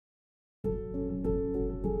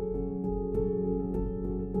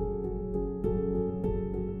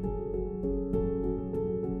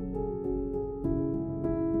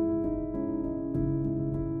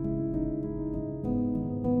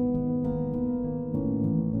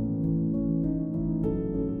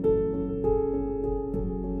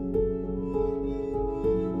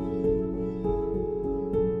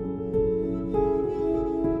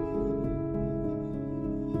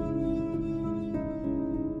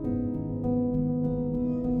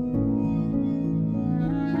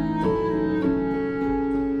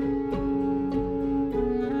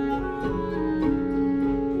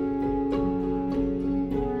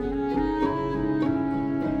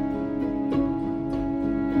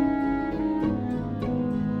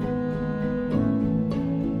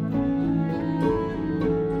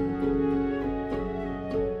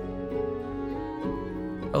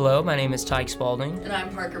Hello, my name is Tyke Spalding. And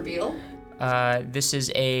I'm Parker Beal. This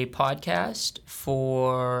is a podcast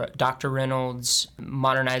for Dr. Reynolds'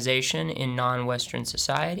 Modernization in Non-Western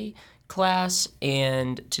Society class,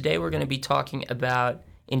 and today we're going to be talking about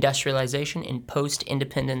industrialization in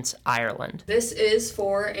post-independence Ireland. This is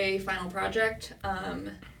for a final project.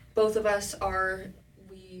 Both of us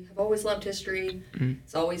we have always loved history. Mm-hmm.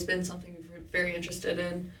 It's always been something we're very interested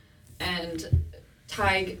in, and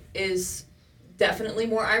Tyke is definitely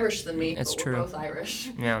more Irish than me. It's true. We're both Irish.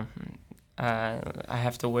 Yeah. I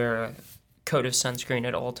have to wear a coat of sunscreen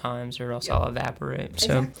at all times or else I'll evaporate.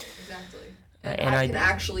 So Exactly. And I can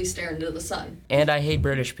actually stare into the sun. And I hate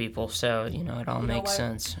British people, so, it all makes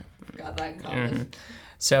sense. Got that in common. Mm-hmm.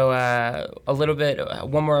 So a little bit,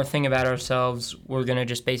 one more thing about ourselves. We're going to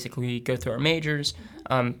just basically go through our majors,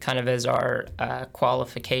 kind of as our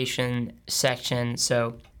qualification section.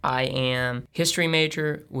 So I am history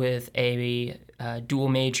major with a dual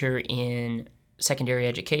major in secondary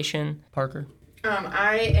education. Parker?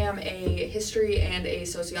 I am a history and a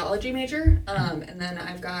sociology major, and then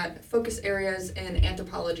I've got focus areas in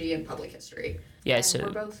anthropology and public history. Yeah, and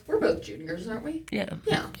so we're both juniors, aren't we? Yeah.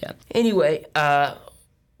 Anyway,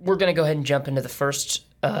 we're gonna go ahead and jump into the first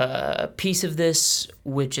piece of this,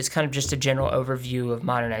 which is kind of just a general overview of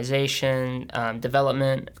modernization,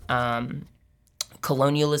 development,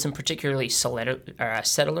 colonialism, particularly settler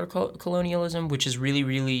colonialism, which is really,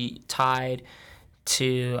 really tied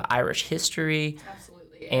to Irish history.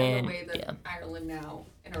 Absolutely. And the way that Ireland now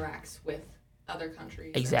interacts with other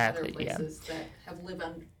countries and other places that have lived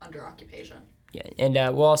under occupation. Yeah, and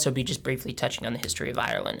we'll also be just briefly touching on the history of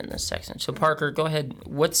Ireland in this section. So Parker, go ahead.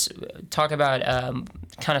 Talk about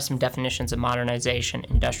kind of some definitions of modernization,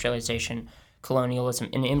 industrialization, colonialism,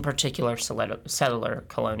 and in particular settler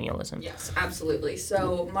colonialism. Yes, absolutely.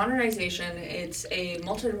 So modernization, it's a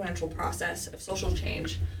multidimensional process of social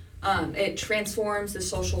change. It transforms the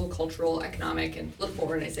social, cultural, economic, and political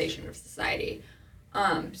organization of society.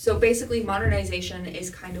 So basically, modernization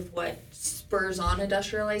is kind of what spurs on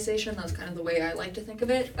industrialization. That's kind of the way I like to think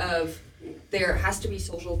of it. There has to be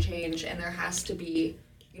social change, and there has to be,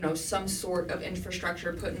 some sort of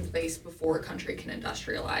infrastructure put in place before a country can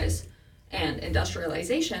industrialize. And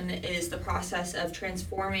industrialization is the process of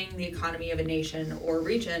transforming the economy of a nation or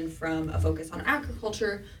region from a focus on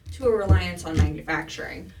agriculture to a reliance on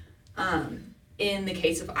manufacturing. In the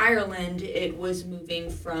case of Ireland, it was moving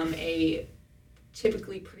from a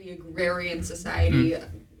typically pretty agrarian society.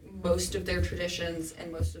 Most of their traditions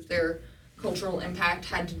and most of their cultural impact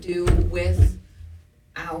had to do with,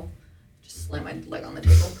 just slammed my leg on the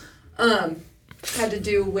table, had to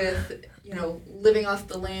do with, living off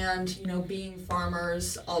the land, being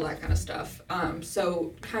farmers, all that kind of stuff.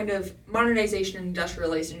 So kind of modernization and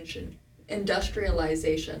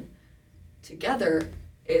industrialization together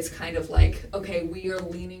is kind of like, okay, we are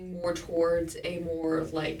leaning more towards a more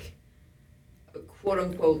like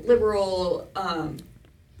quote-unquote liberal,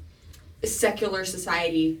 secular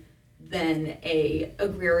society than a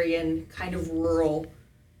agrarian kind of rural,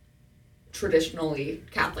 traditionally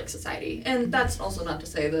Catholic society. And that's also not to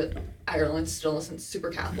say that Ireland still isn't super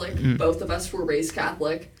Catholic. Mm. Both of us were raised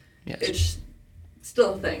Catholic. Yes. It's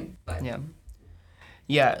still a thing. But.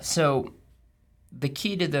 Yeah, so the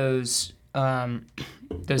key to those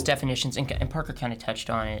definitions, and Parker kind of touched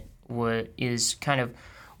on it, is kind of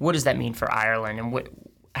what does that mean for Ireland, and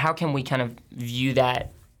how can we kind of view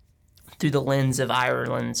that through the lens of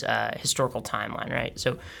Ireland's historical timeline, right?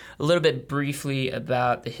 So a little bit briefly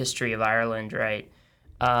about the history of Ireland, right?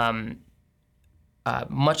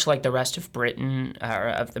 Much like the rest of Britain, or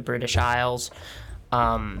of the British Isles,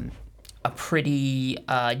 a pretty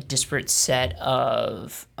disparate set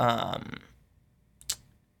of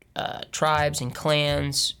tribes and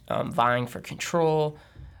clans vying for control.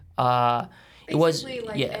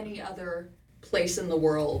 Basically, any other place in the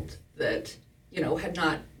world that, had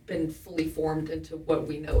not been fully formed into what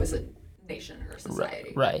we know as a nation or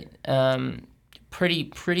society. Right.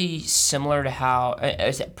 Pretty similar to how,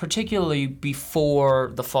 particularly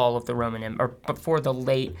before the fall of the or before the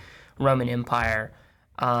late Roman Empire,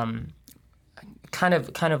 kind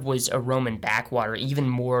of was a Roman backwater, even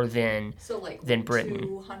more than Britain.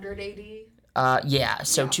 200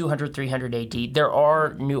 AD? 200, 300 AD. There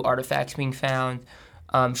are new artifacts being found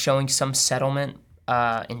showing some settlement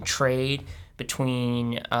and trade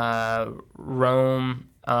between Rome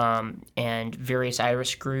and various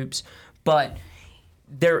Irish groups, but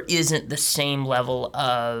there isn't the same level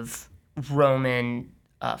of Roman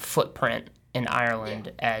footprint in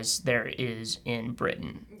Ireland as there is in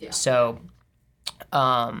Britain. Yeah. So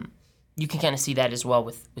you can kind of see that as well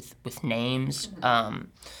with names.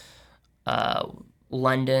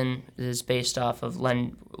 London is based off of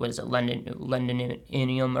what is it,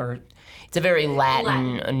 Londinium, or it's a very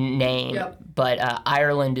Latin name. Yep. But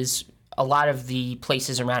Ireland is, a lot of the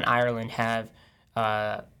places around Ireland have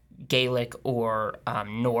Gaelic or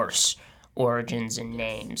Norse origins and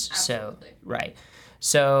names. Absolutely. So right.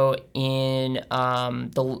 So in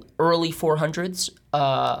the early 400s,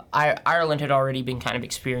 Ireland had already been kind of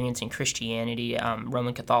experiencing Christianity,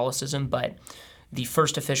 Roman Catholicism, but the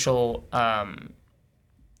first official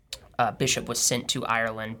bishop was sent to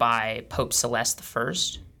Ireland by Pope Celeste I.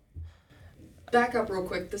 Back up real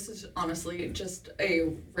quick. This is honestly just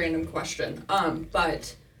a random question.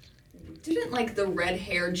 But didn't like the red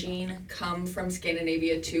hair gene come from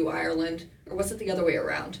Scandinavia to Ireland, or was it the other way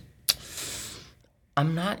around?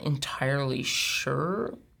 I'm not entirely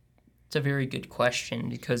sure. It's a very good question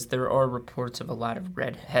because there are reports of a lot of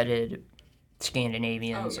red-headed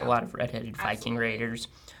Scandinavians, a lot of red-headed Viking raiders,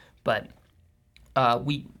 but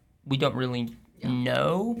we don't really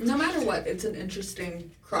know. No matter what, it's an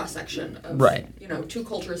interesting cross-section of two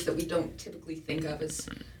cultures that we don't typically think of as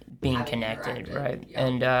being connected, right? Yeah.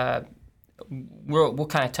 And we'll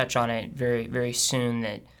kind of touch on it very, very soon,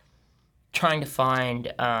 that trying to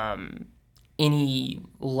find any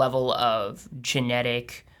level of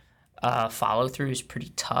genetic follow-through is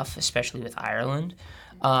pretty tough, especially with Ireland.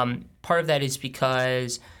 Part of that is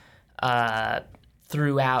because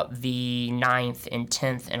throughout the 9th and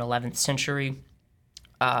 10th and 11th century,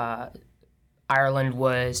 Ireland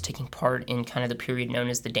was taking part in kind of the period known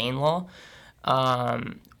as the Danelaw,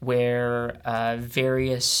 where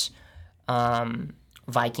various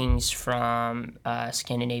Vikings from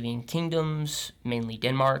Scandinavian kingdoms, mainly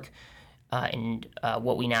Denmark, and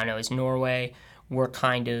what we now know as Norway, were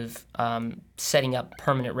kind of setting up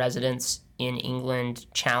permanent residence in England,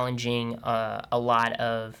 challenging a lot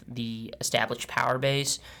of the established power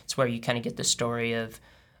base. It's where you kind of get the story of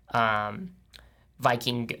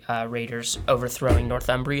Viking raiders overthrowing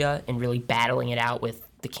Northumbria and really battling it out with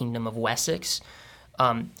the Kingdom of Wessex.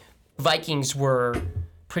 Vikings were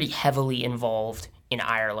pretty heavily involved in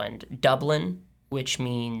Ireland. Dublin, which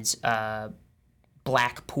means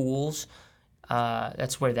black pools,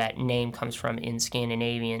 that's where that name comes from in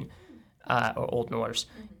Scandinavian or Old Norse.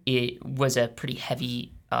 It was a pretty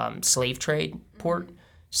heavy slave trade port.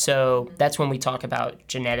 So that's when we talk about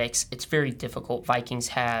genetics. It's very difficult. Vikings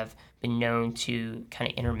have been known to kind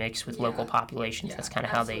of intermix with local populations. That's kind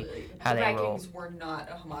of how they roll. Vikings were not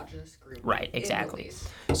a homogenous group. Right, exactly.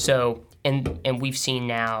 So and we've seen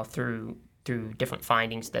now through different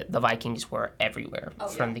findings that the Vikings were everywhere,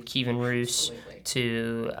 from the Kievan Rus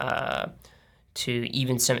to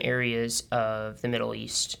even some areas of the Middle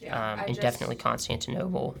East, and definitely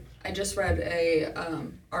Constantinople. I just read a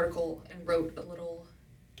article and wrote a little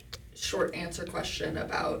short answer question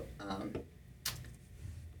about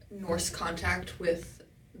Norse contact with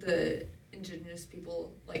the indigenous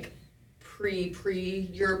people, like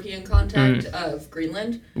pre-European contact of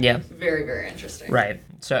Greenland. Yeah. Very, very interesting. Right.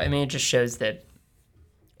 So, I mean, it just shows that,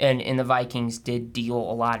 and the Vikings did deal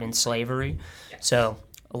a lot in slavery. Yes. So,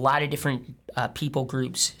 a lot of different people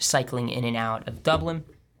groups cycling in and out of Dublin.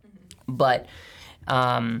 Mm-hmm. But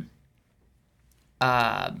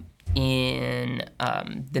in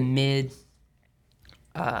the mid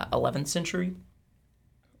 11th century,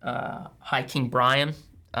 High King Brian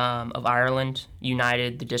of Ireland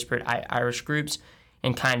united the disparate Irish groups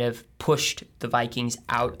and kind of pushed the Vikings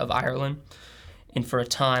out of Ireland. And for a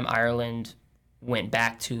time, Ireland went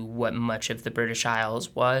back to what much of the British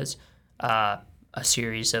Isles was, a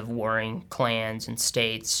series of warring clans and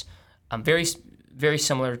states, very, very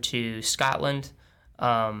similar to Scotland.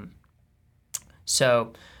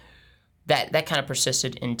 So that kind of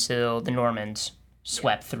persisted until the Normans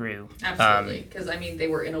swept through. Absolutely, because they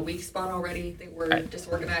were in a weak spot already. They were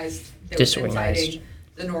disorganized. They were infighting.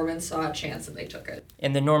 The Normans saw a chance and they took it.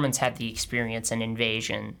 And the Normans had the experience and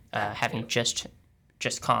invasion, having just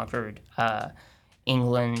conquered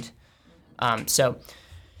England. So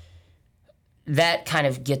that kind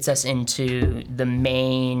of gets us into the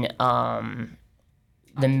main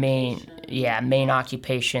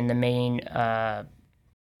occupation, the main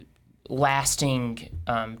lasting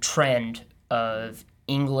trend of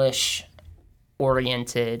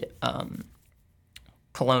English-oriented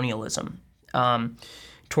colonialism.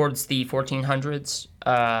 Towards the 1400s,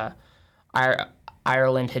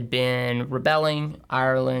 Ireland had been rebelling.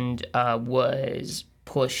 Ireland was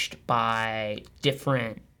pushed by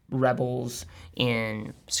different rebels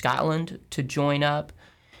in Scotland to join up.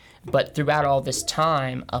 But throughout all this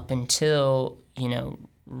time, up until,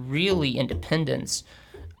 really independence,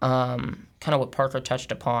 kind of what Parker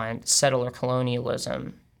touched upon, settler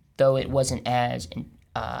colonialism though it wasn't as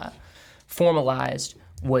formalized,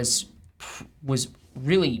 was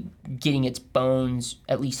really getting its bones,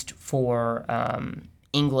 at least for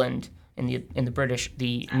England and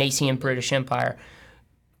the nascent British Empire.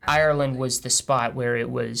 Ireland was the spot where it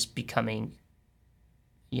was becoming,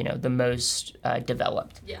 the most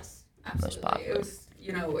developed. Yes, absolutely. Most popular. It was,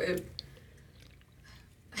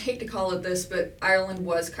 I hate to call it this, but Ireland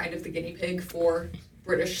was kind of the guinea pig for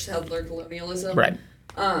British settler colonialism. Right.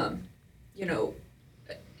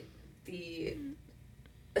 The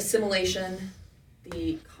assimilation,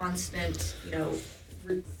 the constant,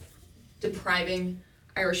 depriving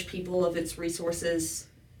Irish people of its resources,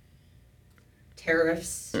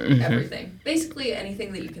 tariffs, everything. Basically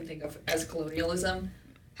anything that you can think of as colonialism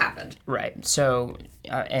happened. Right. So,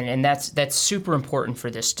 and that's super important for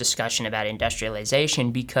this discussion about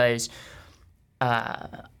industrialization, because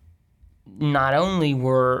not only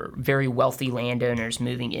were very wealthy landowners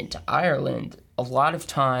moving into Ireland, a lot of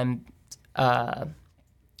time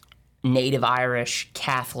native Irish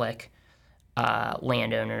Catholic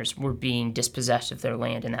landowners were being dispossessed of their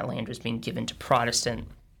land, and that land was being given to Protestant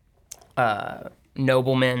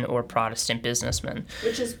noblemen or Protestant businessmen.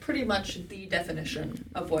 Which is pretty much the definition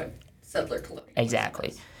of what settler colonialism Exactly.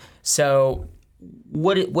 was. So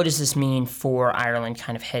what does this mean for Ireland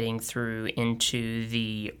kind of heading through into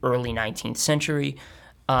the early 19th century?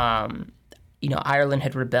 Ireland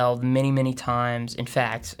had rebelled many, many times. In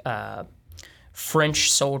fact,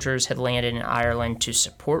 French soldiers had landed in Ireland to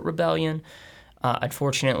support rebellion.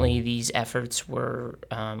 Unfortunately, these efforts were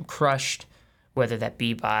crushed, whether that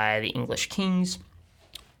be by the English kings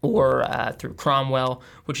or through Cromwell,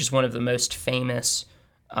 which is one of the most famous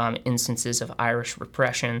instances of Irish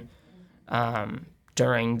repression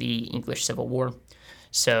during the English Civil War.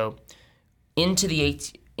 So into the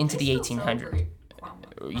 1800s.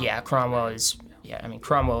 Yeah, Cromwell is. Yeah, I mean,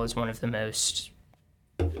 Cromwell is one of the most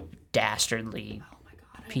dastardly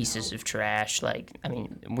pieces of trash. Like, I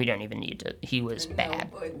mean, we don't even need to. He was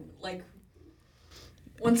bad. But,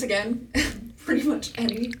 once again, pretty much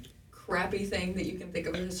any crappy thing that you can think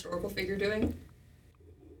of a historical figure doing.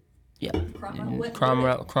 Yeah,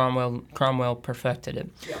 Cromwell perfected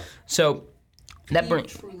it. Yeah. So that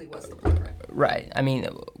truly was the blueprint. Right. I mean,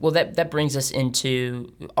 well, that brings us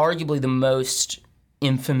into arguably the most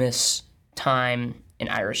infamous time in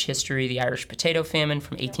Irish history, the Irish potato famine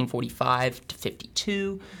from 1845 to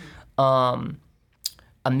 52. A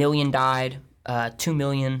million died, 2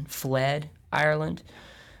 million fled Ireland.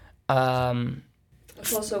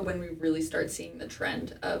 That's also when we really start seeing the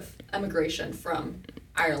trend of emigration from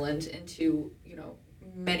Ireland into,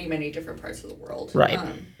 many, many different parts of the world. Right.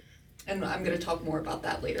 And I'm going to talk more about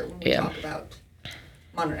that later when we talk about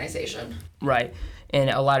modernization. Right. And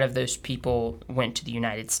a lot of those people went to the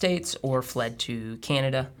United States or fled to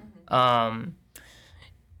Canada. And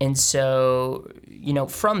so,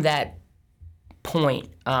 from that point,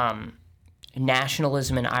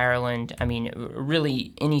 nationalism in Ireland, I mean,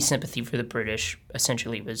 really any sympathy for the British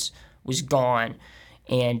essentially was gone.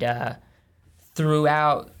 And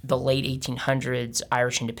throughout the late 1800s,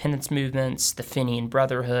 Irish independence movements, the Fenian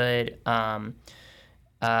Brotherhood, the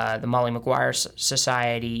Molly Maguire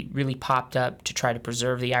Society really popped up to try to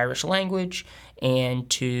preserve the Irish language and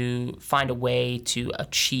to find a way to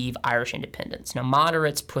achieve Irish independence. Now,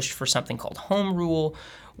 moderates pushed for something called Home Rule,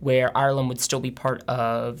 where Ireland would still be part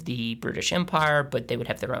of the British Empire, but they would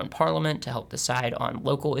have their own parliament to help decide on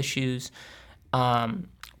local issues,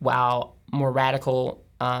 while more radical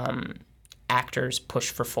actors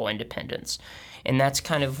pushed for full independence. And that's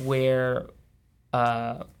kind of where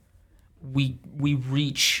we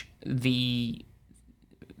reach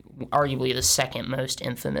arguably the second most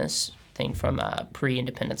infamous thing from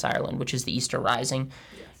pre-independence Ireland, which is the Easter Rising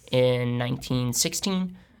in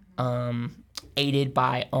 1916, aided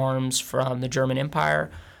by arms from the German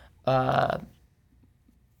Empire.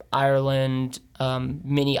 Ireland,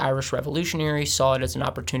 many Irish revolutionaries saw it as an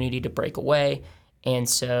opportunity to break away, and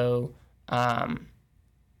so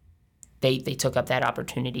they took up that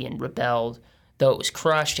opportunity and rebelled. Though it was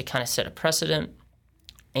crushed, it kind of set a precedent,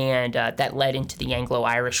 and that led into the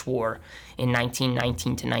Anglo-Irish War in 1919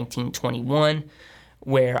 to 1921,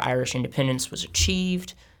 where Irish independence was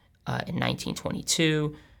achieved in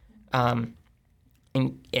 1922. And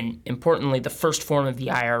importantly, the first form of the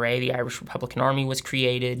IRA, the Irish Republican Army, was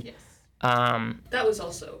created. Yes. That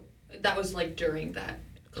was like during that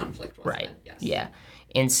conflict, wasn't right. it? Yes. Yeah.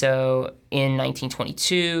 And so in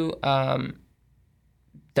 1922,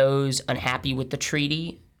 those unhappy with the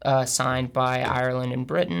treaty signed by Ireland and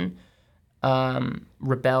Britain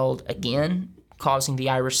rebelled again, causing the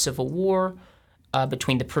Irish Civil War.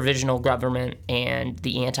 between the provisional government and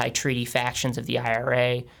the anti-treaty factions of the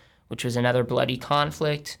IRA, which was another bloody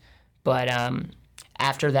conflict. But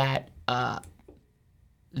after that,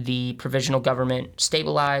 the provisional government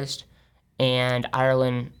stabilized, and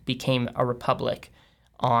Ireland became a republic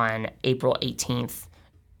on April 18th,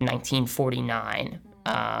 1949.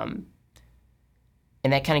 And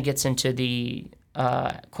that kind of gets into the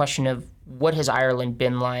question of what has Ireland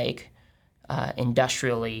been like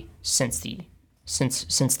industrially since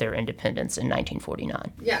their independence in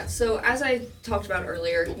 1949. Yeah, so as I talked about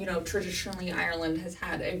earlier, traditionally Ireland has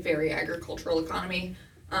had a very agricultural economy.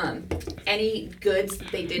 Any goods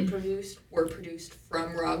that they did produce were produced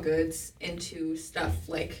from raw goods into stuff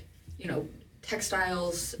like,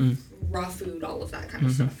 textiles, raw food, all of that kind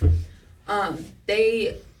of stuff.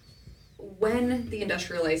 When the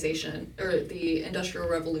industrialization or the Industrial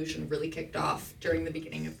Revolution really kicked off during the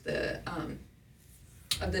beginning of the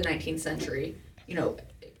 19th century,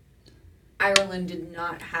 Ireland did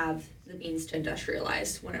not have the means to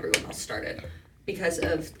industrialize when everyone else started because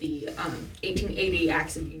of the 1880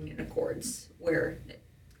 Acts of Union Accords, where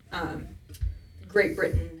Great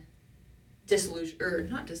Britain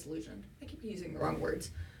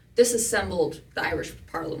disassembled the Irish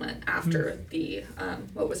Parliament after the,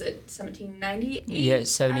 1798? Yeah,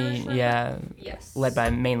 70, yeah. Yes. Led by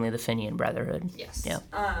mainly the Fenian Brotherhood. Yes. Yeah.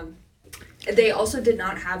 They also did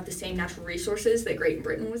not have the same natural resources that Great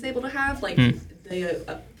Britain was able to have, like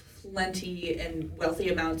the plenty and wealthy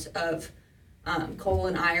amounts of coal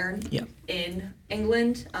and iron in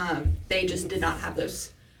England. They just did not have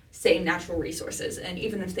those same natural resources, and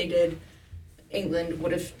even if they did, England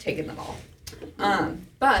would have taken them all.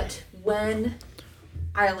 But when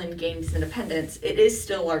Ireland gained its independence, it is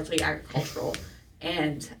still largely agricultural,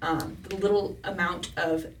 and the little amount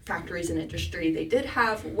of factories and industry they did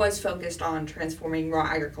have was focused on transforming raw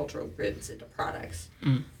agricultural goods into products.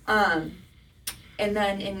 And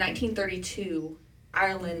then in 1932,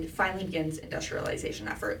 Ireland finally begins industrialization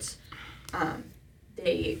efforts.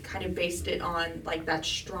 They kind of based it on like that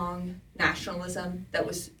strong nationalism that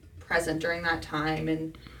was present during that time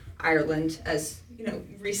in Ireland, as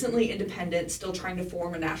recently independent, still trying to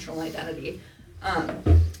form a national identity.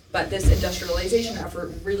 But this industrialization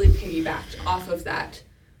effort really piggybacked off of that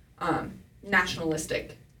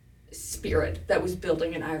nationalistic spirit that was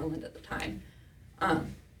building in Ireland at the time.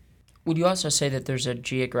 Would you also say that there's a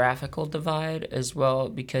geographical divide as well?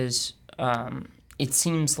 Because it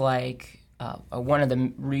seems like one of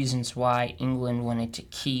the reasons why England wanted to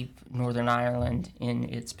keep Northern Ireland in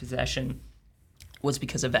its possession was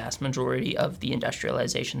because a vast majority of the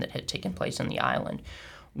industrialization that had taken place on the island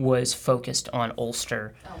was focused on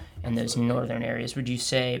Ulster and those northern areas. Would you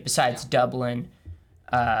say, besides Dublin,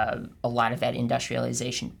 a lot of that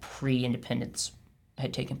industrialization pre-independence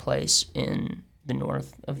had taken place in the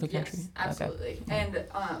north of the country? Yes, absolutely. Okay.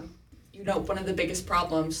 And, one of the biggest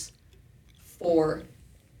problems for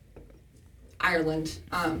Ireland,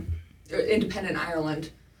 independent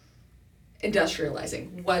Ireland,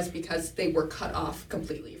 industrializing was because they were cut off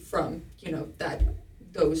completely from,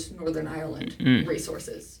 those Northern Ireland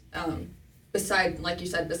resources.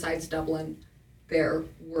 Besides Dublin, there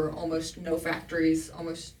were almost no factories,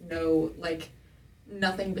 almost no,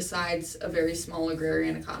 nothing besides a very small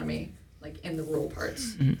agrarian economy, in the rural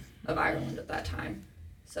parts of Ireland at that time.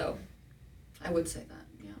 So I would say that,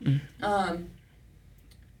 yeah.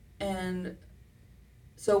 And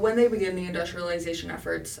so when they began the industrialization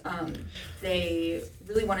efforts, they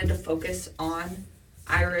really wanted to focus on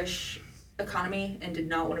Irish economy and did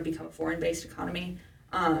not want to become a foreign-based economy,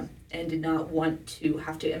 and did not want to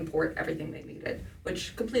have to import everything they needed,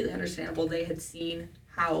 which completely understandable. They had seen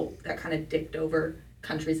how that kind of dicked over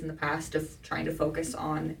countries in the past of trying to focus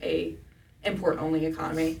on a import-only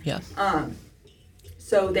economy. Yeah.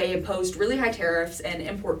 So they imposed really high tariffs and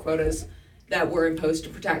import quotas that were imposed to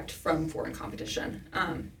protect from foreign competition.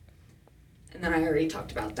 And then I already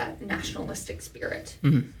talked about that nationalistic spirit.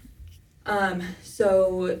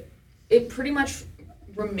 So it pretty much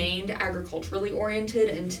remained agriculturally oriented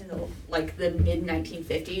until the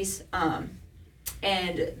mid-1950s.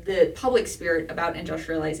 And the public spirit about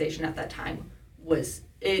industrialization at that time was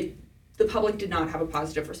the public did not have a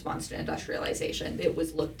positive response to industrialization. It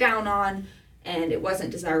was looked down on, and it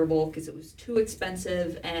wasn't desirable because it was too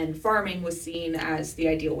expensive, and farming was seen as the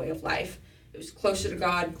ideal way of life. It was closer to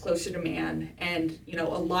God, closer to man, and a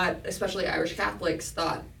lot, especially Irish Catholics,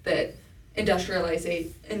 thought that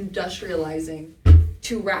industrializing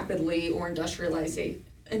too rapidly or industrializing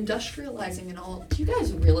and all. Do you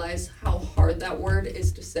guys realize how hard that word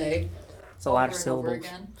is to say? It's a lot of syllables.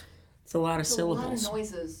 Again? It's a lot of syllables. A lot of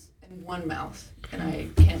noises in one mouth, and I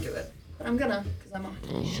can't do it. but I'm gonna, because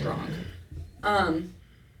I'm strong.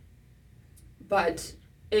 But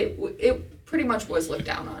it pretty much was looked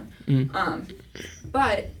down on.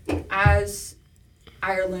 But as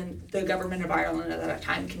Ireland, the government of Ireland at that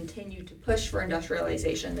time continued to push for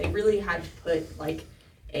industrialization, they really had to put like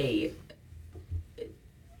a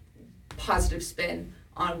positive spin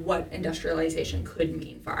on what industrialization could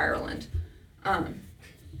mean for Ireland.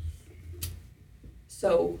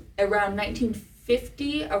 So around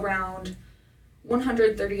 1950, around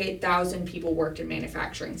 138,000 people worked in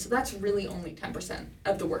manufacturing. So that's really only 10%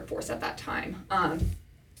 of the workforce at that time.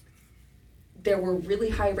 There were really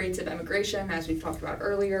high rates of immigration, as we've talked about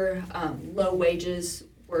earlier. Low wages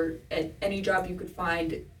were at any job you could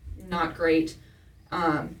find, not great.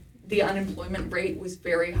 The unemployment rate was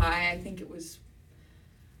very high. I think it was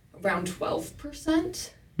around 12%.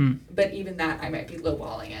 But even that, I might be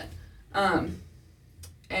lowballing it.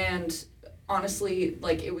 And honestly,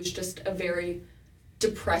 like, it was just a very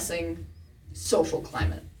depressing social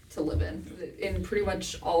climate to live in pretty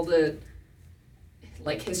much all the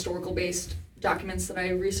like historical based documents that I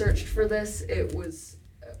researched for this. It was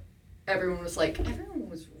everyone was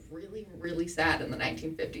really, really sad in the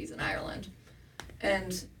 1950s in Ireland,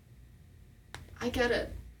 and I get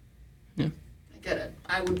it. Yeah, I get it.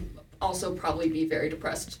 I would also probably be very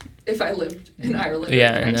depressed if I lived in Ireland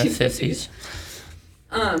in the 50s.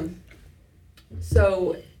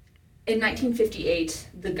 So in 1958,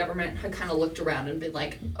 the government had kind of looked around and been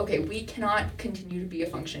like, okay, we cannot continue to be a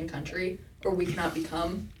functioning country, or we cannot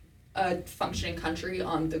become a functioning country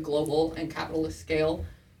on the global and capitalist scale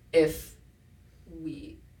if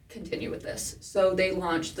we continue with this. So they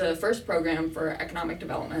launched the first program for economic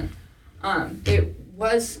development. It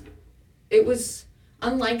was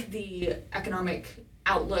unlike the economic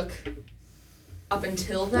outlook up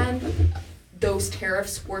until then. Those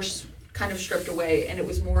tariffs were kind of stripped away, and it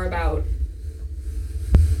was more about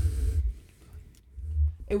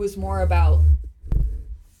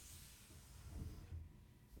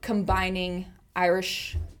combining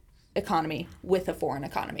Irish economy with a foreign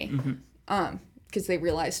economy. Because they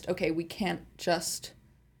realized, okay, we can't just,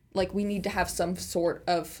 like, we need to have some sort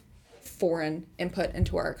of foreign input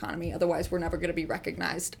into our economy, otherwise we're never going to be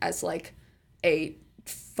recognized as like a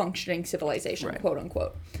functioning civilization, right, quote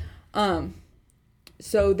unquote.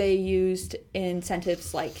 So they used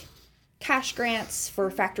incentives like cash grants for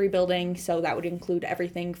factory building. So that would include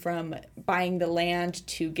everything from buying the land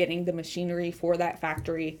to getting the machinery for that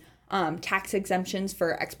factory. Tax exemptions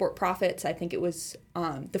for export profits. I think it was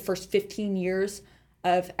the first 15 years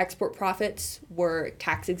of export profits were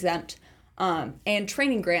tax exempt. And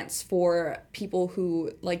training grants for people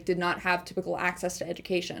who like did not have typical access to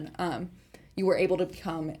education. You were able to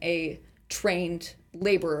become a trained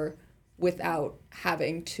laborer without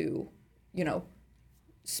having to,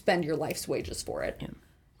 spend your life's wages for it.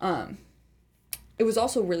 Yeah. It was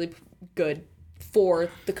also really good for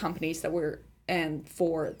the companies and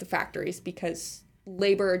for the factories, because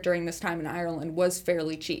labor during this time in Ireland was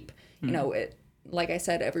fairly cheap. Like I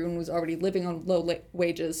said, everyone was already living on low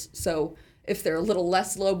wages, so if they're a little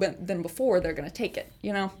less low than before, they're going to take it,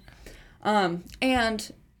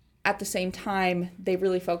 And at the same time, they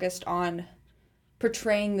really focused on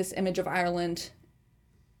portraying this image of Ireland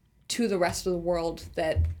to the rest of the world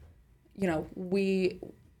that,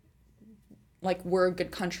 we're a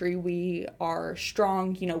good country, we are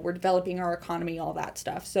strong, we're developing our economy, all that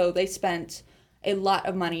stuff. So they spent a lot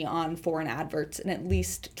of money on foreign adverts in at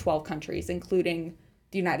least 12 countries, including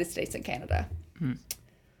the United States and Canada.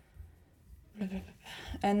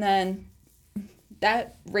 And then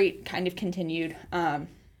that rate kind of continued, and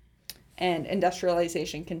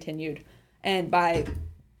industrialization continued. And by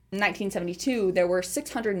 1972, there were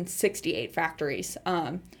 668 factories,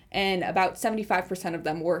 and about 75% of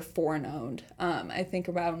them were foreign-owned. I think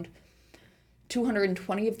around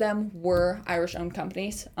 220 of them were Irish-owned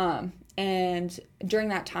companies. And during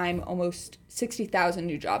that time, almost 60,000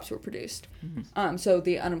 new jobs were produced. So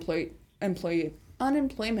the unemployment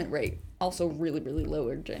rate also really, really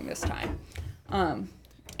lowered during this time.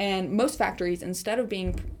 And most factories, instead of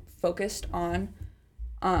being focused on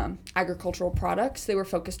agricultural products, they were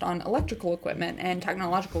focused on electrical equipment and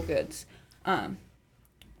technological goods.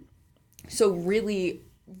 So really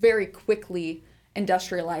very quickly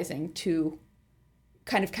industrializing to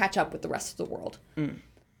kind of catch up with the rest of the world.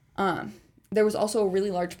 There was also a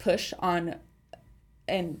really large push and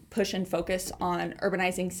focus on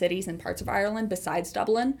urbanizing cities and parts of Ireland besides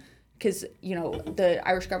Dublin, because, the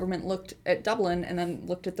Irish government looked at Dublin and then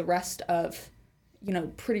looked at the rest of,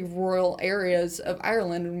 pretty rural areas of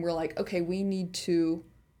Ireland, and we're like, okay, we need to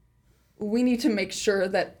we need to make sure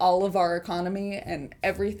that all of our economy and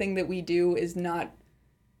everything that we do is not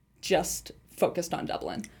just focused on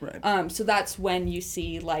Dublin. Right. So that's when you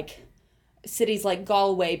see like cities like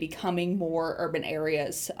Galway becoming more urban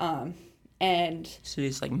areas, and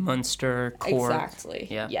Cities like Munster, Cork. exactly.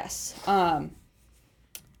 Yeah. Yes. I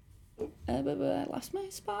lost my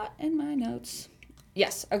spot in my notes.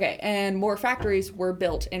 Yes. Okay. And more factories were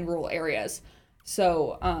built in rural areas,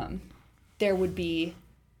 so there would be,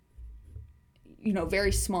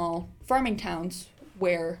 very small farming towns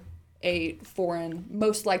where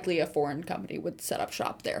most likely a foreign company would set up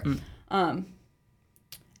shop there.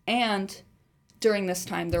 And during this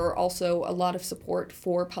time, there were also a lot of support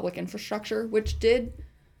for public infrastructure, which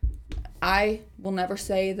I will never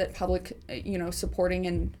say that supporting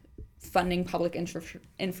and funding public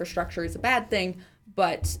infrastructure is a bad thing,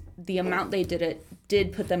 but the amount they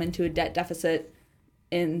did put them into a debt deficit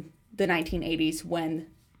in the 1980s when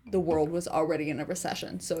the world was already in a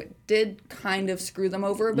recession. So it did kind of screw them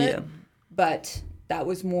over a bit, Yeah. but that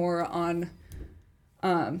was more on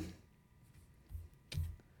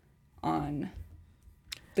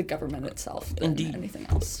the government itself than anything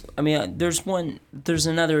else. I mean, there's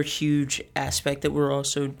another huge aspect that we're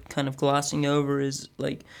also kind of glossing over is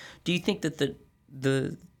like, do you think that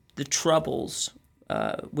the Troubles,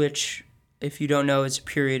 which, if you don't know, is a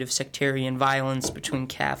period of sectarian violence between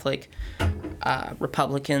Catholic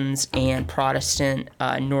Republicans and Protestant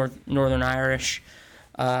Northern Irish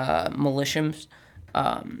militias,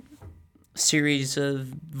 series of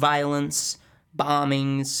violence,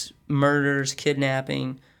 bombings, murders,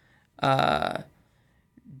 kidnapping.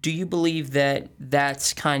 Do you believe that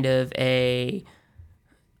that's kind of a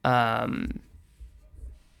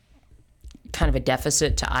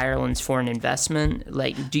deficit to Ireland's foreign investment?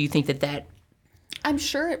 Like, do you think that I'm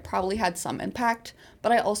sure it probably had some impact,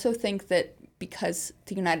 but I also think that because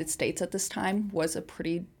the United States at this time was a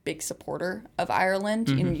pretty big supporter of Ireland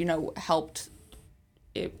and,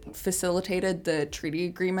 it facilitated the treaty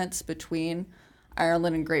agreements between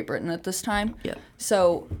Ireland and Great Britain at this time. Yeah.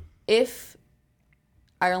 So if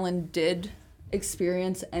Ireland did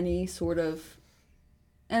experience any sort of,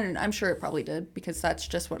 and I'm sure it probably did because that's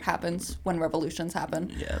just what happens when revolutions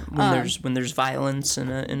happen. Yeah, when there's violence or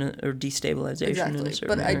destabilization Exactly. in a certain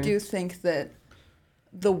But I area. do think that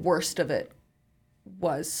the worst of it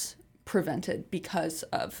was prevented because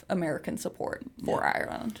of American support for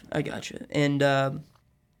Ireland. I gotcha. And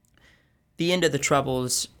the end of the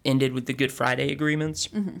Troubles ended with the Good Friday Agreements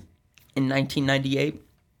in 1998.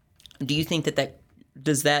 Do you think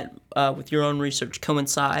does that, with your own research,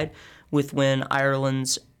 coincide with when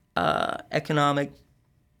Ireland's economic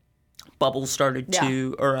bubble started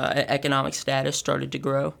to, or economic status started to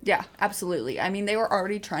grow? Yeah, absolutely. I mean, they were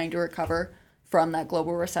already trying to recover from that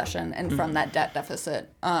global recession and from that debt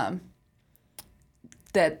deficit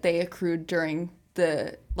that they accrued during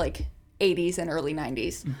the 80s and early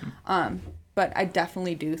 90s. But I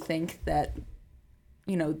definitely do think that,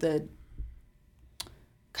 the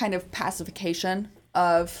kind of pacification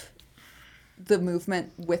of the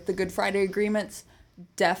movement with the Good Friday agreements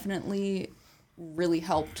definitely really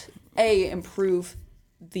helped improve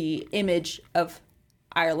the image of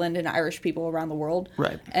Ireland and Irish people around the world,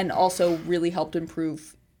 right? And also really helped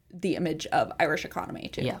improve the image of Irish economy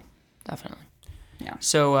too. Yeah, definitely. Yeah.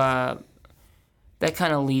 So that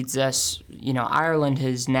kind of leads us. Ireland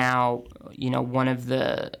is now one of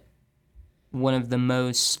the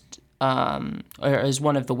most or is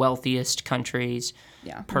one of the wealthiest countries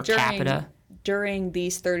per capita. During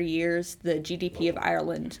these 30 years, the GDP of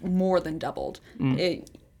Ireland more than doubled.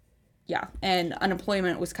 And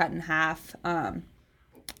unemployment was cut in half.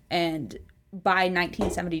 And by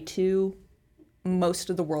 1972, most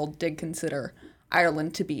of the world did consider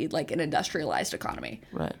Ireland to be an industrialized economy.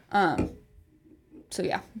 Right. So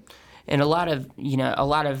yeah. And a lot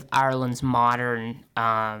of Ireland's modern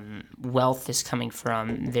wealth is coming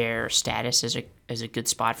from their status as a good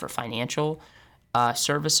spot for financial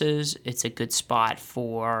services. It's a good spot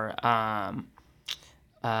for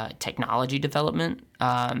technology development,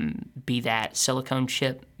 be that silicone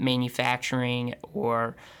chip manufacturing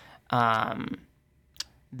or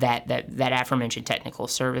that aforementioned technical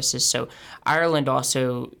services. So Ireland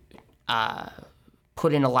also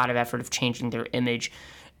put in a lot of effort of changing their image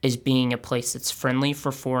as being a place that's friendly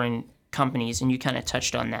for foreign companies, and you kind of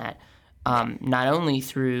touched on that, not only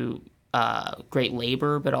through great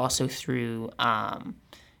labor, but also through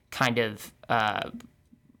kind of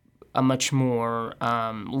a much more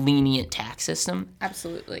lenient tax system.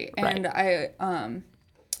 Absolutely. Right. And I,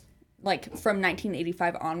 from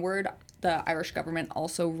 1985 onward, the Irish government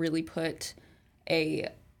also really put a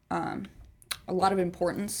a lot of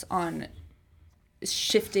importance on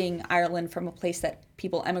shifting Ireland from a place that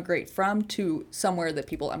people emigrate from to somewhere that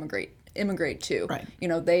people immigrate to. Right. You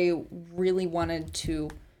know, they really wanted to,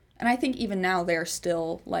 and I think even now they're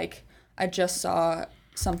still like, I just saw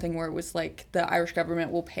something where it was like the Irish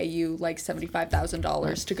government will pay you like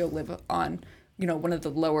 $75,000 to go live on, you know, one of the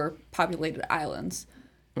lower populated islands.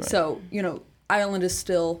 Right. So, you know, Ireland is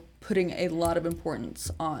still putting a lot of importance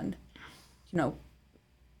on, you know,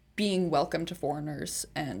 being welcome to foreigners.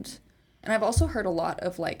 And I've also heard a lot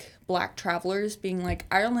of like Black travelers being like,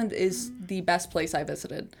 Ireland is the best place I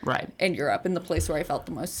visited in Europe and the place where I felt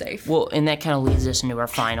the most safe. Well, and that kind of leads us into our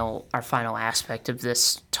final aspect of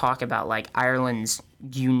this talk about like Ireland's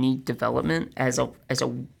unique development as a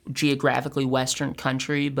geographically Western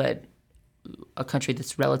country, but a country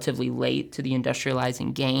that's relatively late to the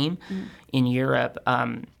industrializing game in Europe.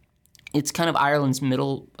 It's kind of Ireland's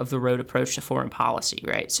middle of the road approach to foreign policy,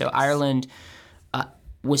 right? So Ireland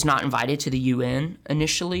was not invited to the UN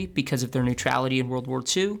initially because of their neutrality in World War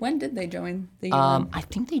II. When did they join the UN? I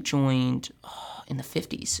think they joined in the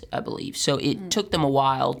 50s, I believe. So it took them a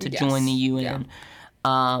while to join the UN.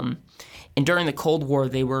 Yeah. And during the Cold War,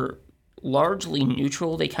 they were largely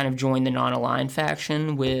neutral. They kind of joined the non-aligned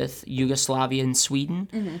faction with Yugoslavia and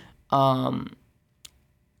Sweden. And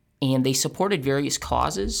they supported various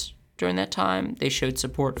causes during that time. They showed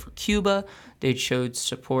support for Cuba. They showed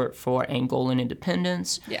support for Angolan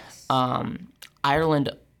independence. Yes. Ireland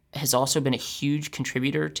has also been a huge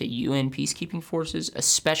contributor to UN peacekeeping forces,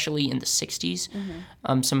 especially in the 60s.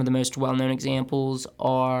 Some of the most well-known examples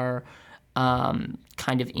are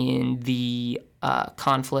kind of in the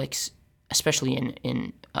conflicts, especially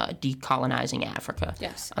in decolonizing Africa.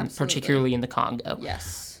 Yes, particularly in the Congo.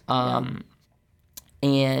 Yes.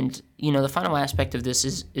 And, you know, the final aspect of this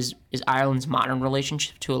is Ireland's modern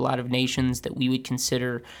relationship to a lot of nations that we would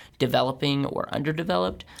consider developing or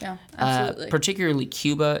underdeveloped. Yeah, absolutely. Particularly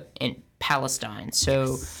Cuba and Palestine.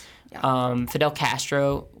 So Fidel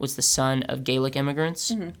Castro was the son of Gaelic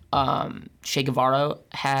immigrants. Che Guevara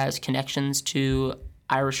has connections to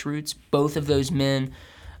Irish roots. Both of those men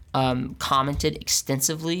commented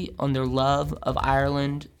extensively on their love of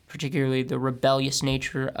Ireland, particularly the rebellious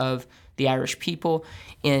nature of the Irish people.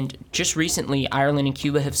 And just recently, Ireland and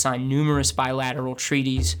Cuba have signed numerous bilateral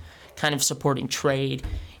treaties kind of supporting trade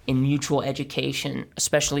and mutual education,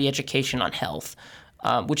 especially education on health,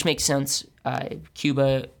 which makes sense.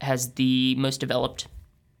 Cuba has the most developed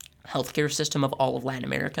healthcare system of all of Latin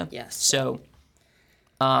America. Yes. So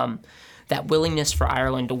that willingness for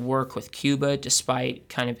Ireland to work with Cuba, despite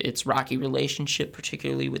kind of its rocky relationship,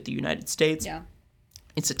 particularly with the United States,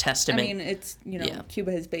 it's a testament. I mean, it's, you know,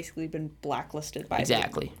 Cuba has basically been blacklisted by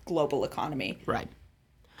the global economy. Right.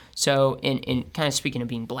 So, in kind of speaking of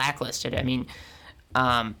being blacklisted, I mean,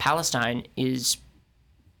 Palestine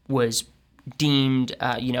was deemed,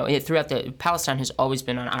 Palestine has always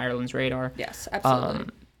been on Ireland's radar. Yes, absolutely.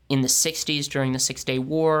 In the 60s, during the Six-Day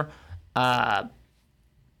War,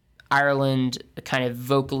 Ireland kind of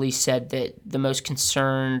vocally said that the most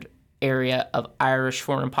concerned area of Irish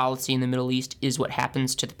foreign policy in the Middle East is what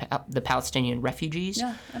happens to the Palestinian refugees.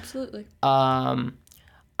 Yeah, absolutely.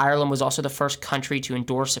 Ireland was also the first country to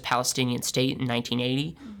endorse a Palestinian state in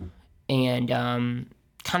 1980. And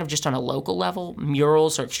kind of just on a local level,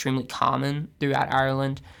 murals are extremely common throughout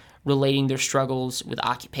Ireland, relating their struggles with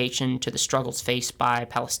occupation to the struggles faced by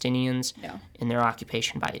Palestinians in their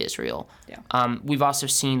occupation by Israel. We've also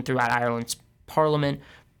seen throughout Ireland's parliament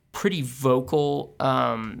pretty vocal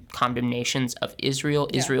condemnations of Israel.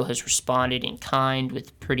 Israel has responded in kind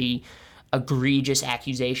with pretty egregious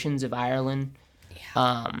accusations of Ireland.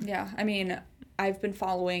 I mean, I've been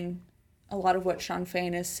following a lot of what Sinn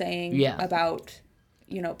Féin is saying about,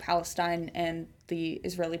 you know, Palestine and the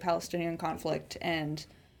Israeli-Palestinian conflict, and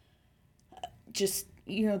just,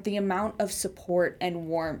 you know, the amount of support and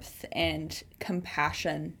warmth and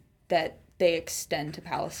compassion that they extend to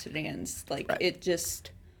Palestinians. Like, it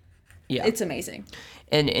just... it's amazing.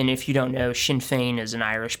 And if you don't know, Sinn Féin is an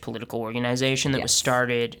Irish political organization that was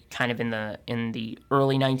started kind of in the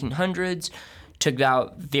early 1900s, took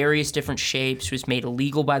out various different shapes, was made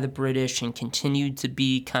illegal by the British, and continued to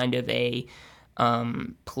be kind of a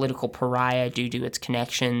political pariah due to its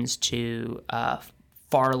connections to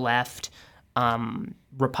far left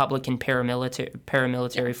Republican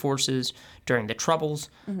paramilitary forces during the Troubles.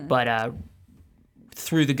 But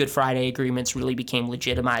through the Good Friday Agreements really became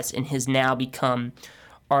legitimized and has now become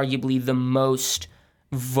arguably the most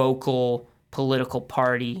vocal political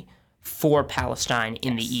party for Palestine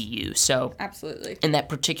in the EU. So absolutely. And that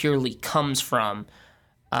particularly comes from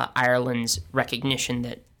Ireland's recognition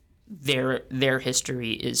that their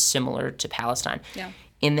history is similar to Palestine. Yeah.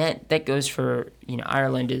 And that goes for,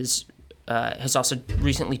 Ireland has also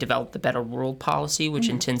recently developed the Better World Policy, which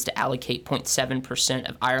intends to allocate 0.7%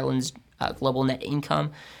 of Ireland's global net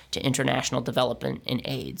income to international development and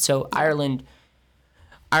aid. So Ireland's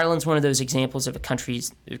one of those examples of a country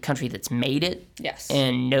that's made it, Yes.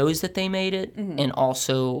 and knows that they made it, and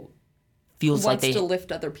also feels like Wants they to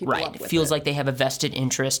lift other people up with feels it. like they have a vested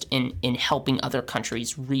interest in helping other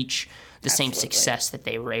countries reach the same Absolutely. success that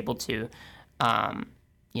they were able to, and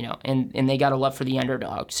they got a love for the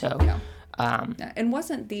underdog. So. Yeah. And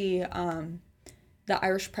wasn't the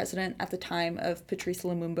Irish president at the time of Patrice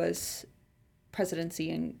Lumumba's presidency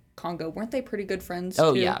in Congo, weren't they pretty good friends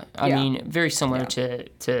Oh too? yeah, I mean, very similar to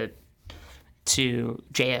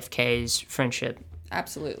JFK's friendship.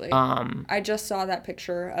 Absolutely. Um, I just saw that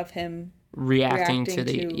picture of him reacting reacting to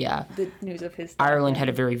the news of his death. Ireland had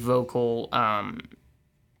a very vocal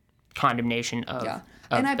condemnation of, Yeah.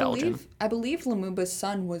 of And Belgium. I believe Lumumba's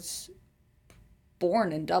son was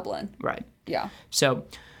born in Dublin. Right. Yeah. So,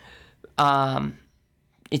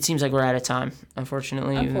 it seems like we're out of time,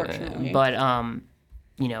 unfortunately. Unfortunately. But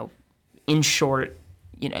in short,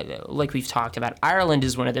 like we've talked about, Ireland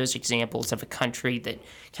is one of those examples of a country that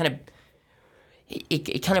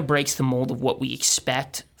it kind of breaks the mold of what we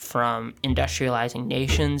expect from industrializing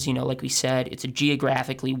nations. Like we said, it's a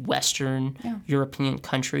geographically Western European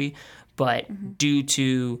country, but due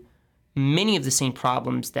to many of the same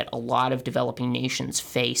problems that a lot of developing nations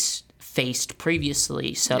faced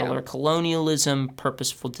previously, settler colonialism,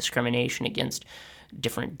 purposeful discrimination against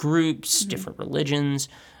different groups, different religions,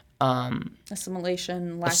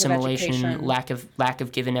 Assimilation, lack of education. lack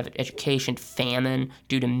of given education, famine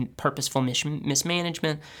due to purposeful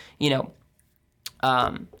mismanagement.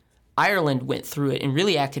 Ireland went through it and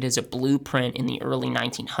really acted as a blueprint in the early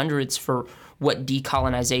 1900s for what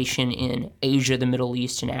decolonization in Asia, the Middle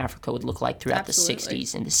East, and Africa would look like throughout Absolutely. the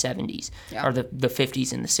 60s and the 70s, Yeah. or the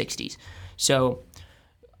 50s and the 60s. So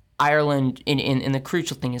Ireland, and the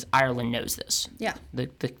crucial thing is Ireland knows this. Yeah. The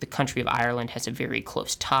country of Ireland has a very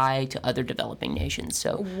close tie to other developing nations.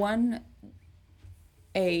 So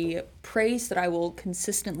A praise that I will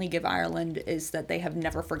consistently give Ireland is that they have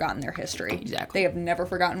never forgotten their history. Exactly. They have never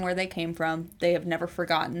forgotten where they came from. They have never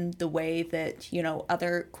forgotten the way that,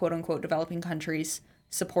 other quote unquote developing countries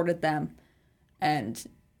supported them. And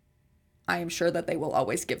I am sure that they will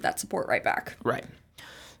always give that support right back. right.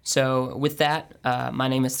 So with that, my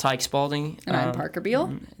name is Tyke Spalding. And I'm Parker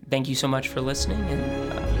Beal. Thank you so much for listening, and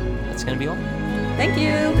that's going to be all. Thank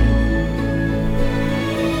you.